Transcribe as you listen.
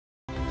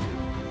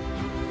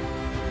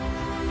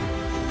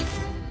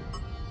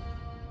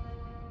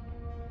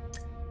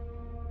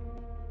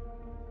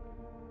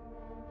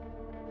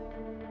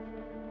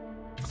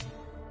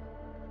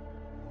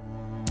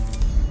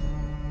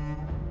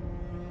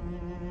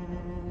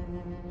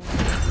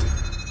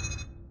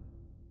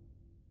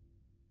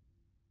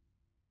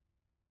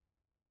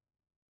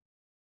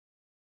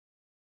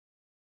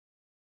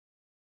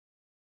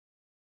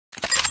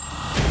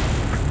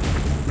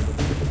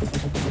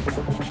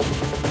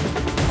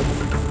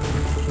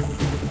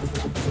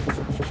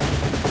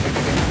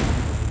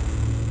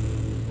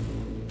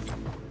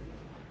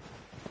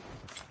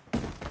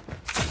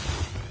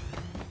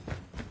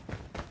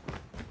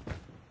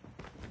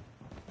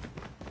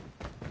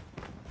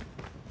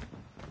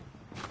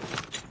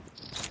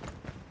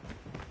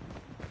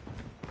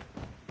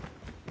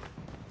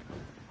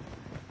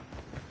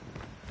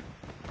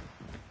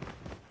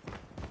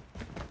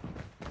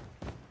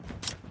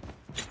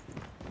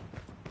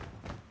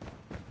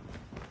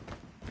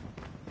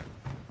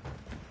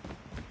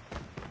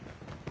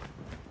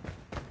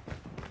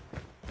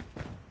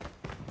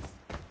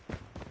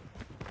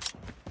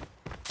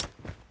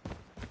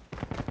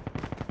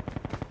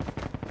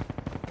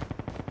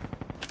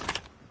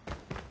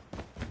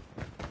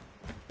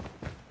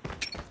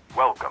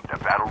Welcome to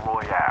Battle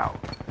Royale.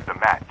 The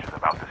match is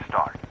about to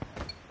start.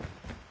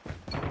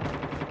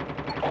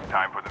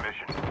 Time for the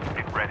mission.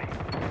 Get ready.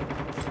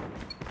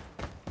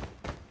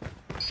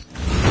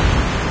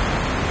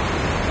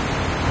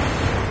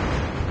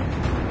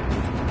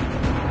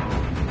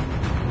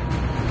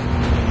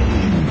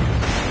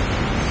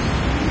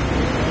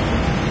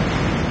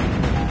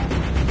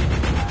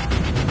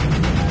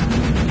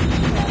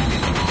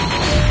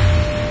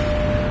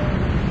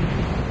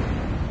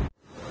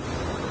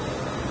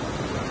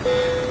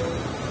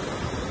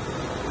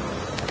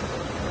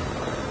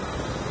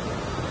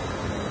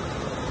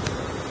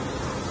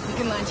 We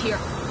can land here.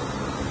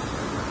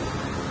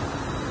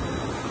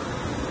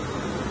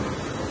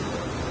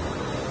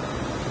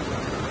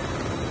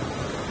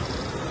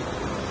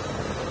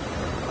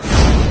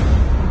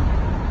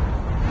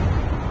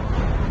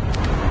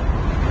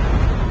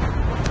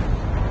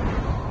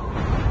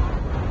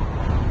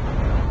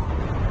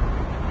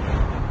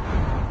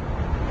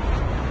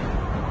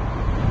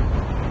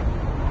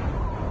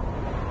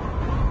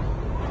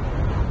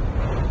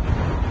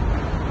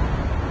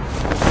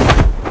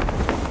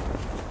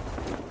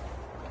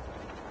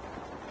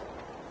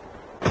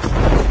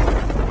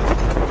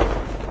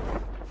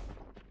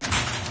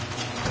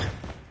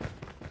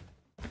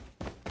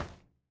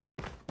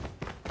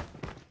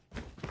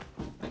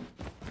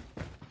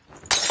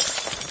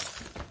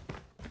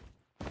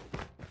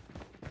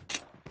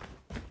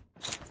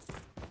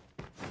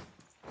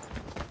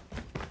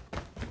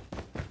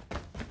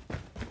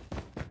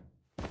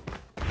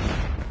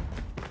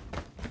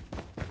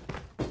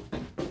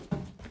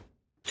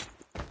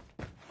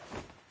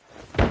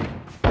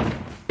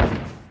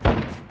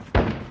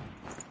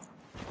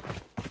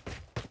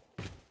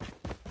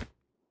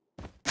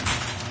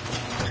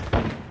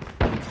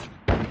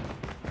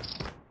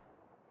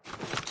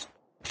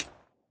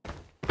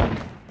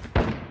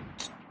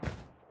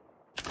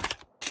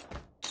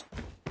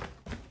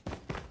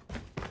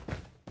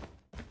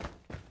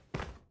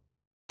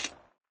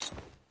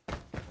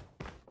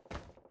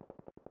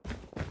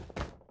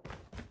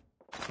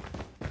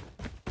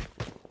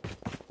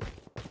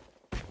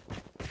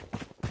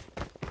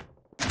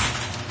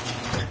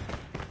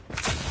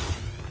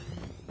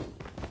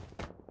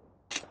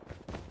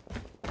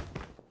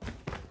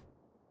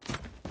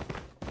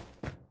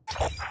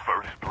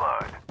 First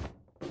blood.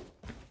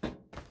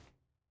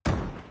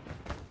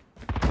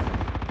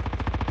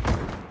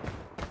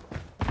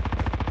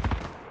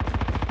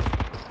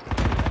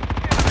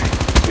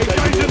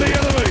 Engaging the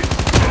enemy!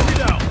 Enemy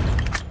down!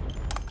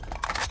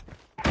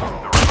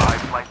 The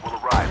revived flight will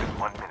arrive in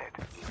 1 minute.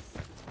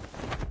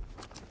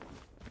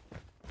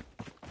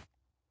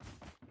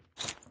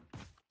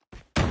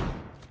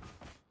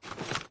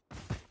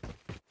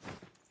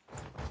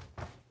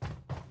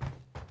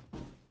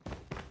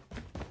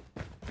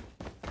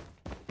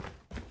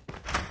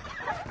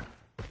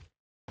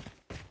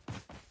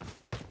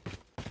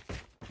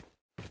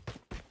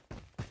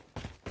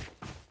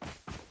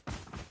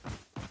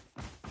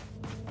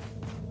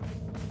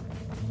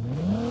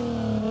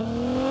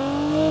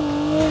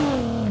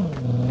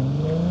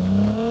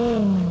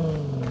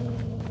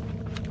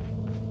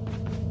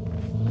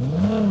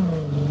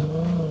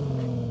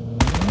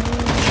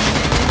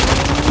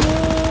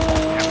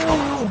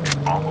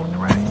 Almost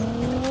ready.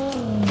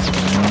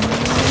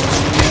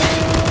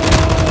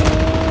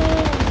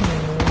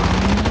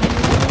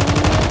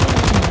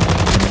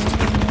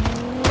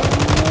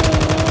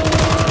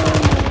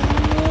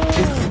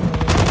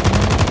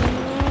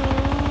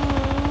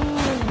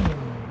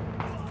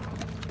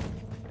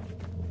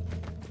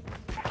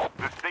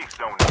 The safe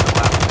zone is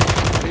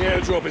collapsing. The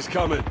airdrop is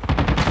coming.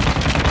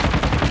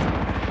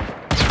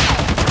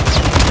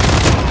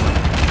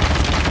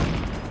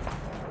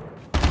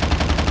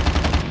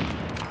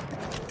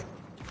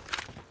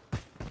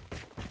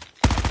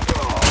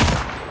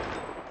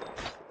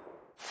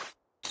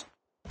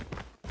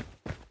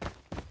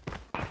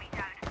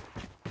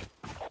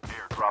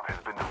 Airdrop has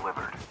been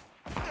delivered.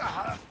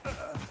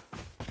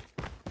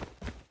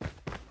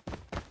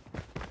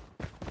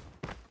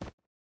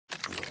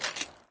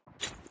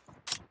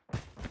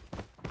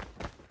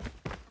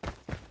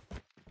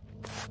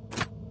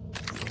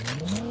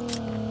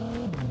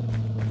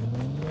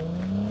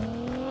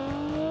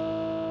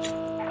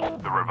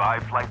 The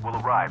revived flight will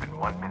arrive in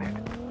 1 minute.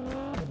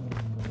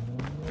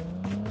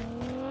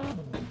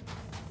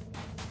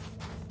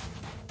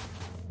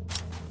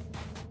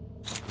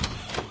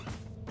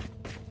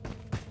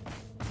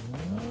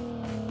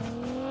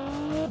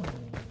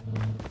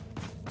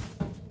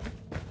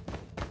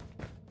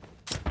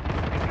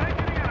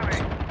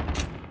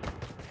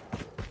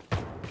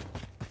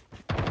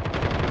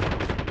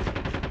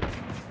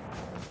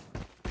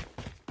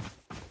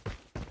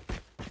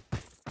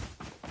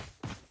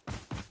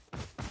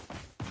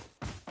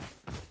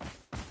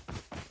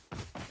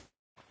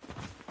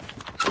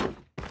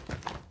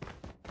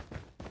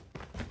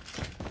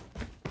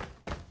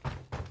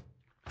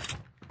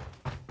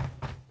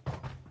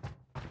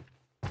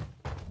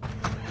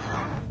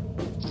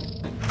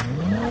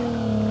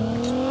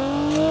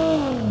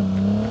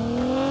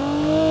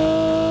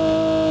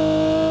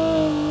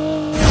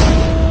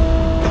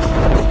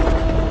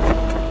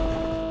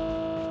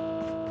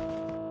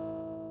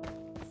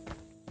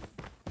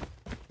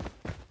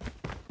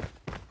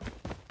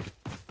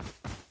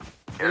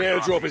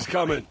 airdrop is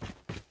coming.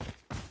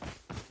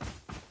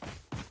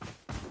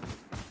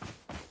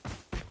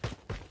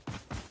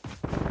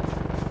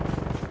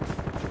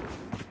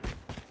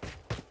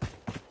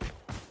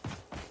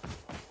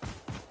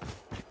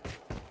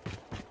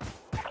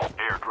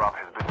 Airdrop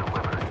has been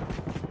delivered.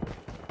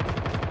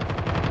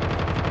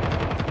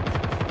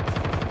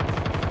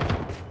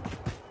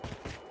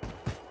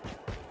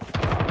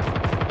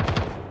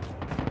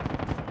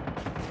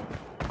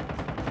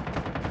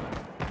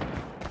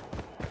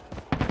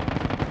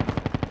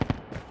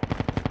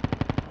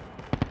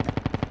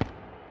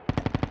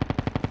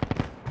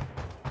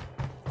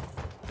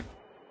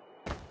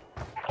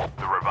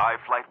 The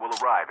revived flight will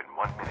arrive in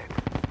 1 minute.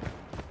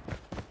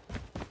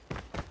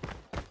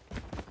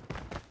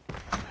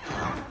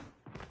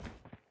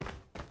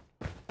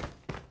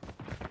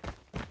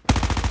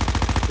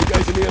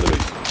 Engaging the enemy.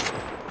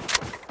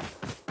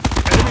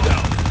 Enemy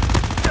down.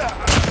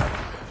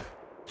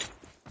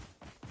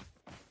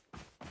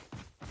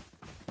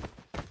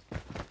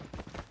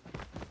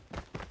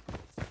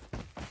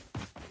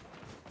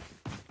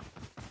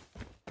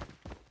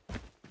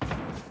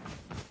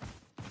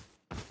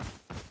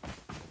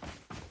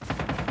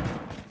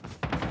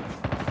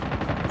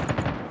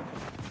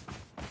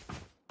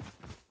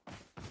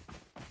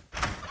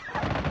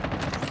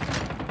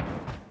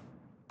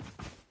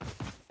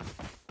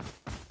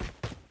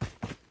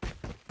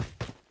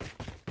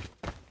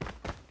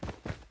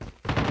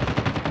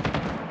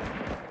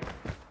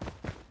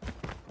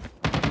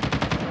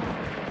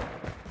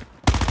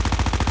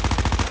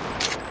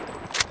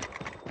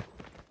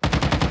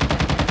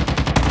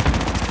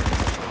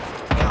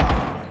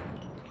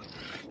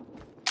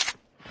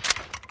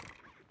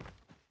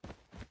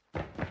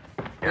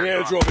 The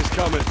airdrop is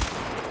coming.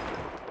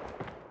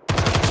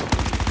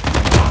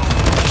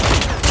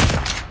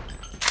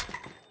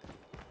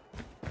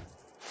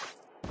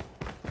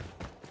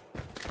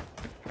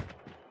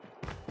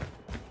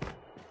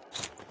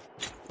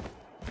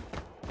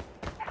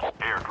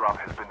 Airdrop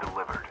has been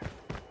delivered.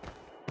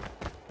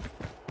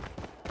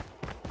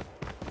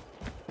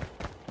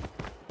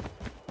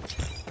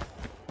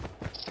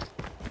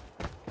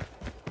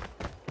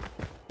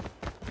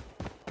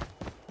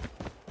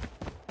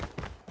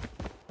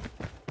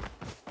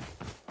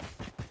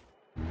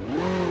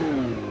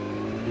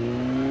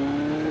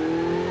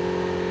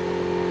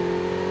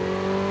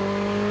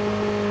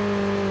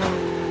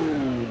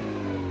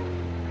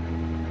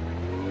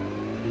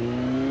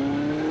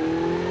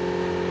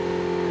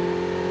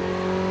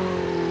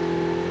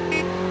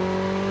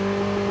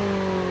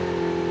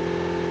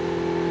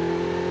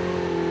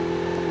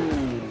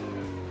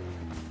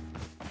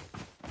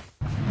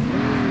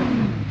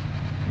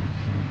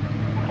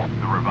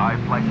 The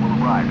revived flight will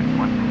arrive in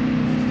 1 minute.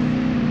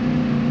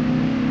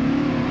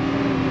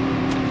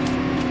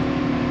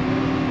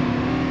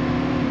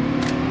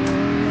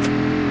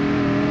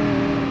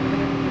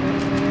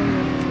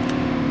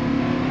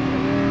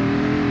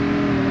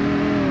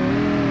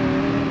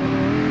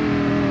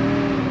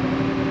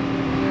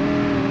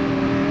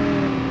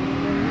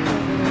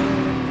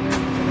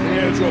 The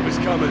airdrop is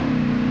coming.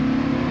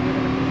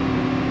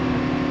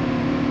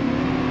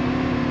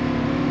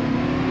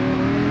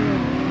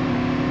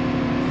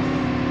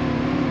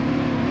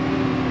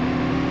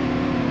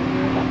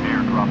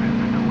 Airdrop has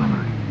been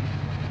delivered.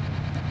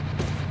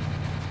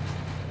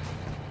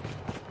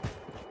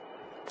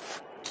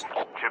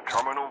 Chip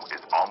terminal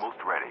is almost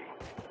ready.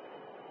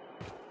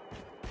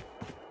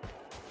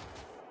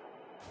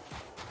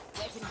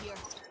 Weapon here.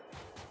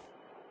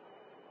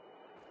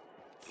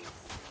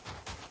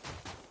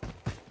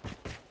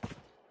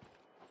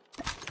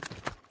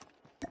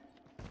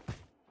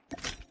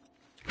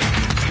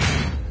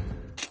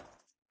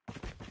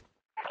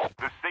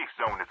 The safe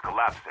zone is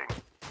collapsing.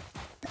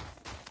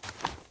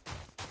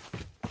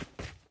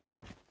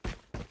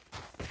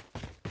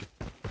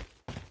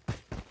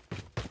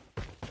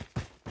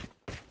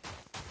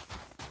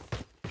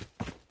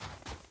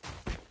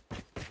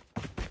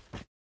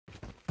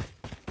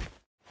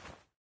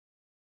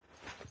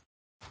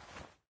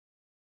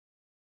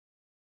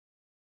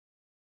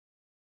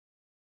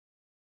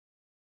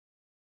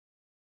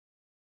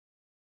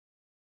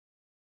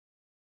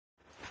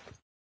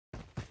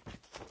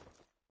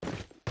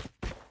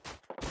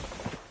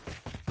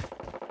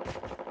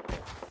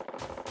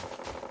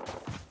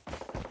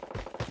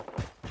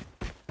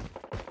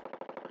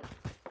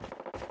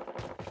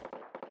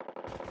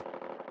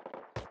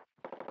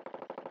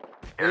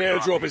 The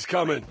airdrop is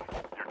coming.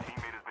 Your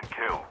teammate has been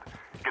killed.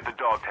 Get the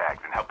dog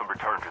tags and help them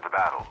return to the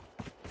battle.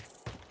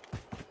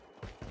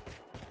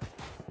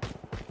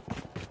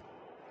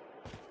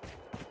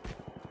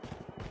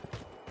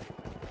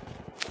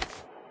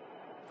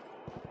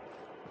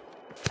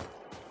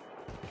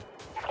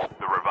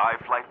 The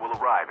revived flight will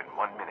arrive in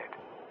 1 minute.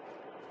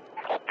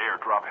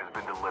 Airdrop has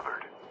been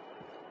delivered.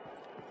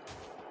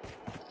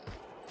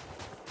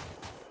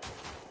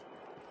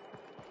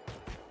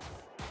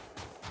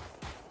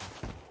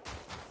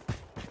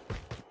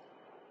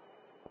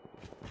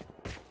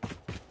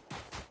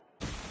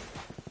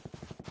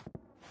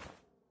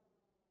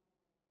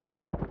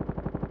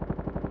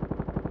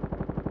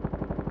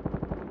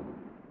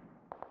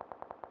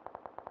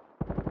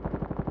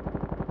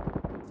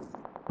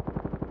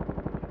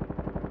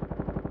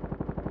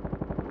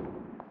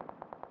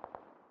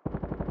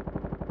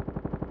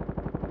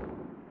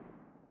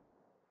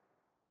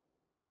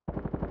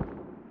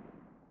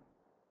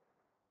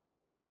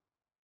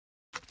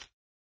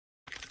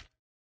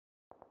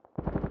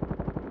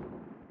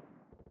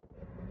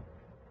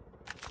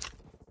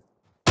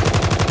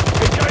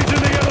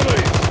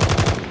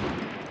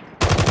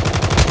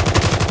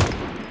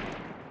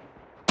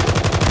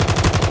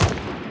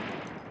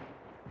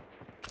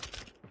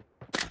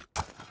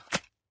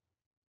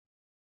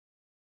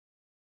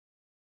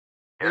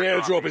 The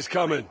airdrop is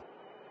coming.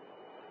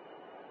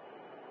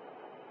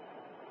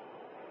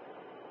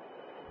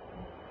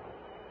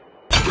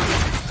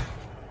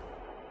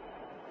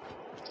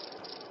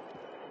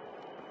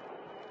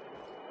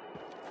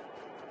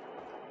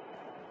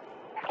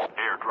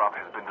 Airdrop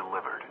has been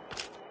delivered.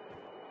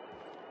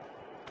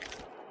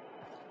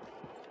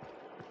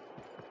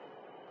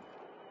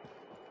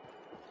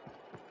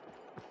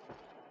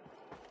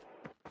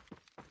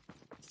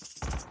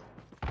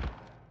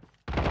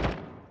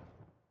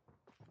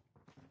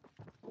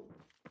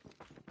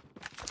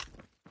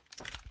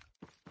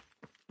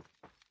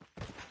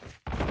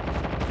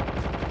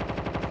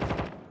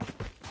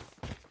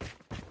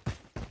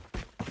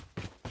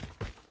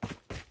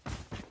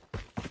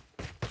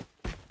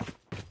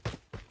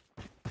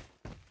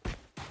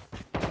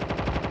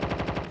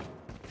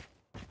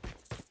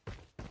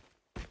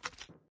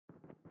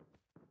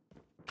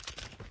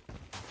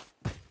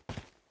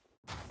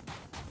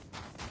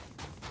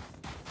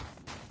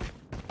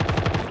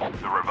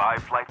 The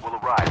revived flight will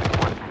arrive in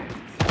 1 minute.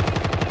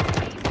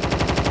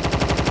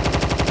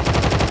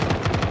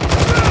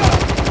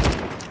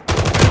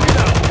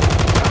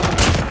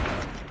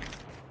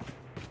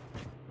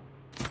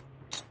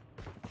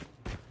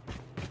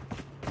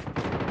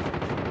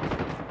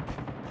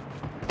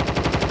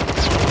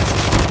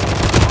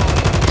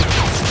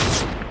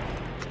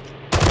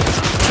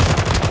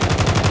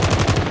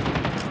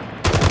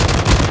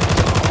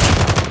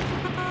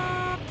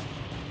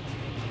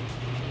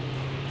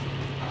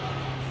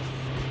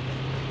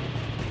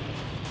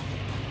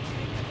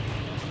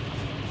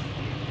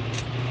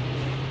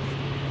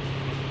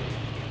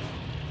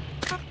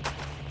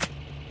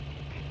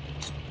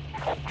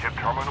 Chip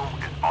terminal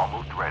is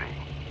almost ready.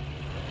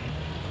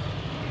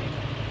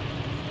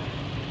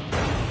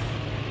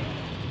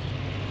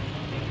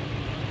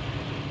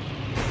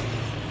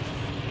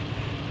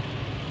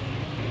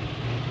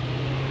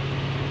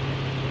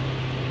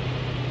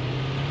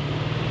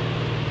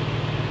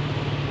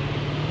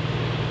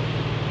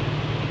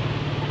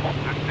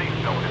 The safe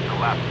zone is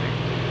collapsing.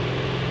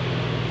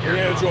 The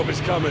airdrop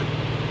is coming.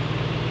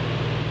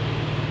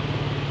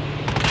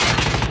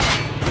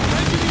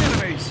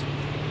 Enemies!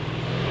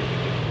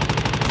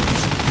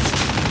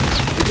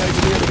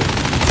 Engaging the enemy.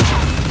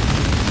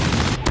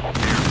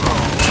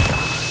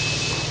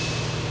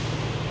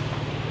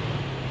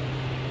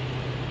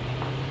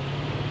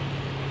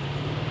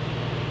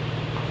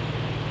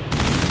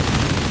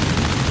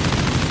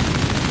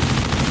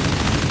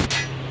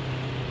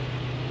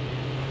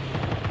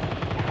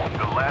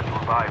 The last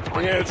revived The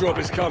flight airdrop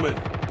is coming.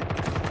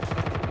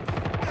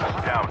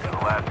 down to the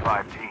last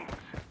 5